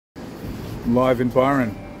Live in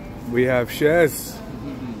Byron, we have Shez.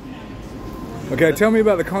 Okay, tell me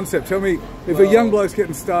about the concept. Tell me, if a young bloke's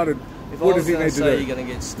getting started, what does he need to do? You're going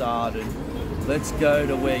to get started, let's go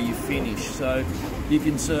to where you finish. So you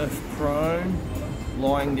can surf prone,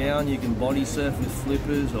 lying down. You can body surf with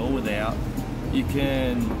flippers or without. You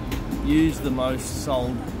can use the most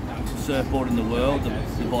sold surfboard in the world,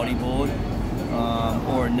 the bodyboard,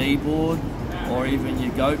 or a knee board, or even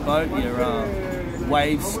your goat boat, your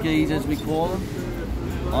wave skis as we call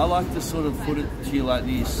them. I like to sort of put it to you like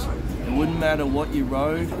this: it wouldn't matter what you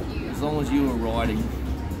rode as long as you were riding.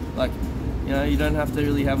 Like, you know, you don't have to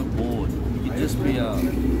really have a board. You could just be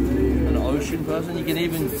an ocean person. You can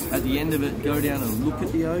even at the end of it go down and look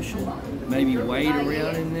at the ocean, maybe wade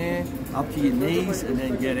around in there up to your knees and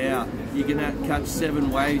then get out. You can catch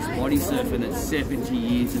 7 waves body surfing at 70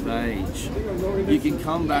 years of age. You can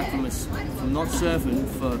come back from not surfing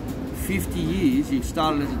for 50 years. You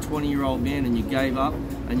started as a 20-year-old man and you gave up,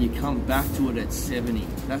 and you come back to it at 70.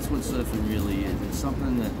 That's what surfing really is. It's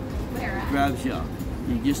something that grabs you.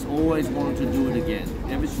 You just always want to do it again.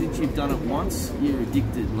 Ever since you've done it once, you're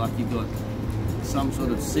addicted, like you've got some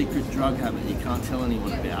sort of secret drug habit you can't tell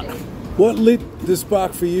anyone about. What lit the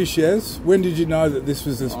spark for you, Shez? When did you know that this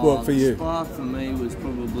was the sport for you? The spark for me was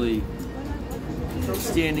probably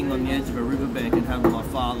standing on the edge of a riverbank and having my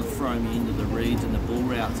father throw me into the reeds and the bull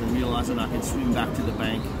routes and realising I could swim back to the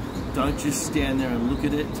bank. Don't just stand there and look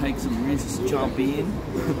at it, take some risks, jump in.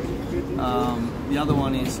 The other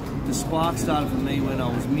one is, the spark started for me when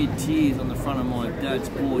I was mid-tears on the front of my dad's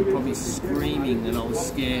board, probably screaming that I was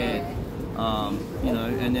scared, you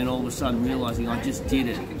know, and then all of a sudden realising I just did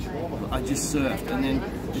it. I just surfed. And then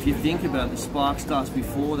if you think about it, the spark starts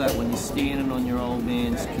before that, when you're standing on your old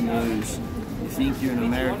man's canoes. You think you're an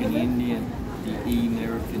American Indian, the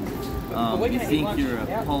American. You think you're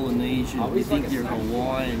a Polynesian, you think you're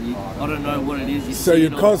Hawaiian, I don't know what it is. So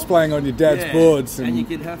you're cosplaying on your dad's boards. And you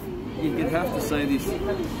could have to say this,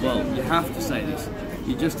 well, you have to say this.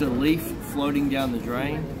 You're just a leaf floating down the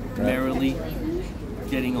drain, merrily,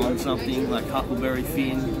 getting on something like Huckleberry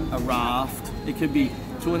Finn, a raft. It could be,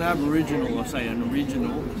 to an Aboriginal, or say an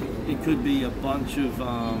original, it could be a bunch of,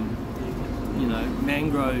 you know,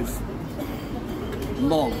 mangrove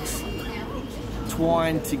logs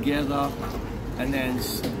twined together and then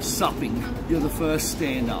supping. You're the first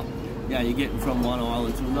stand-up. Yeah, you're getting from one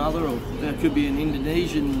island to another, or there could be an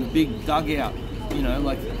Indonesian big dugout, you know,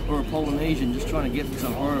 like, or a Polynesian just trying to get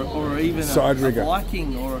some, or even a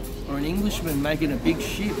Viking or an Englishman making a big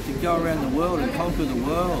ship to go around the world and conquer the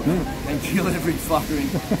world and kill every fucker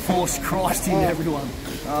and force Christ in everyone.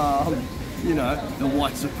 You know, the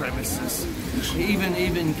white supremacists.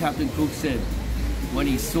 Even Captain Cook said when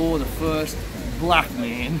he saw the first black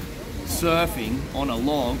man surfing on a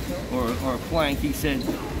log or a plank, he said,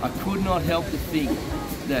 I could not help to think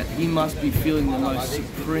that he must be feeling the most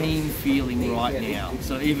supreme feeling right now.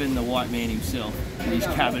 So even the white man himself, his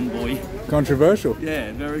cabin boy. Controversial.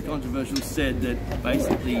 Yeah, very controversial, said that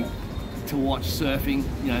basically to watch surfing,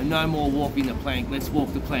 you know, no more walking the plank, let's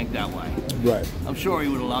walk the plank that way. Right. I'm sure he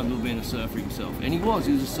would have loved to have been a surfer himself. And he was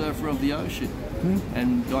a surfer of the ocean.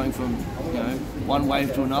 And going from, you know, one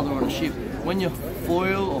wave to another on a ship. When you're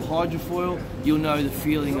foil or hydrofoil, you'll know the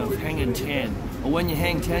feeling of hanging 10. Or when you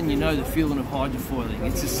hang 10, you know the feeling of hydrofoiling.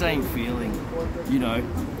 It's the same feeling, you know.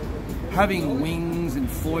 Having wings and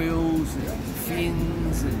foils and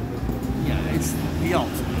fins, and, you know, it's the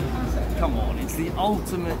ultimate. Come on, it's the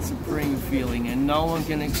ultimate supreme feeling, and no one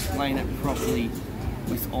can explain it properly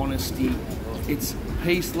with honesty. It's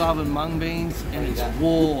peace, love and mung beans, and it's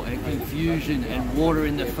war and confusion and water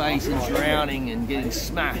in the face and drowning and getting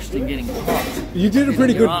smashed and getting popped. You did a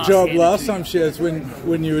pretty good job last time, Shez,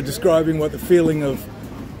 when you were describing what the feeling of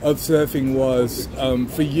surfing was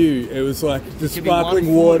for you. It was like the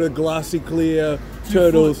sparkling water, glassy clear,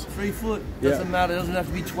 turtles. 3 foot, doesn't matter, it doesn't have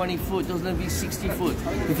to be 20 foot, doesn't have to be 60 foot.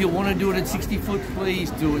 If you want to do it at 60 foot,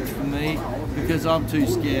 please do it for me, because I'm too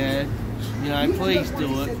scared. You know, please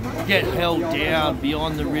do it. Get held down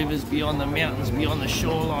beyond the rivers, beyond the mountains, beyond the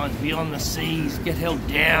shorelines, beyond the seas. Get held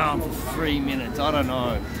down for 3 minutes. I don't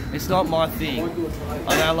know. It's not my thing.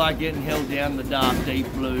 I don't like getting held down in the dark,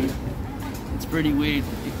 deep blue. It's pretty weird.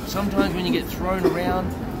 Sometimes when you get thrown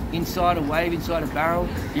around inside a wave, inside a barrel,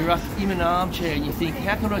 you're up in an armchair and you think,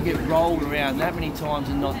 how could I get rolled around that many times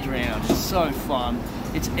and not drown? It's so fun.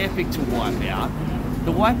 It's epic to wipe out.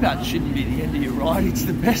 The wipeout shouldn't be the end of your ride, it's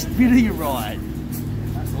the best bit of your ride.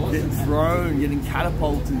 Getting thrown, getting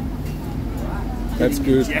catapulted. That's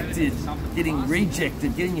good. Getting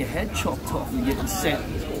rejected, getting your head chopped off, and getting sent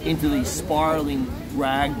into these spiraling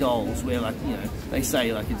rag dolls where, like, you know, they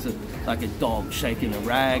say like it's like a dog shaking a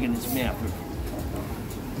rag in its mouth.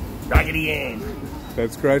 Raggedy Ann.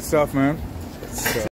 That's great stuff, man.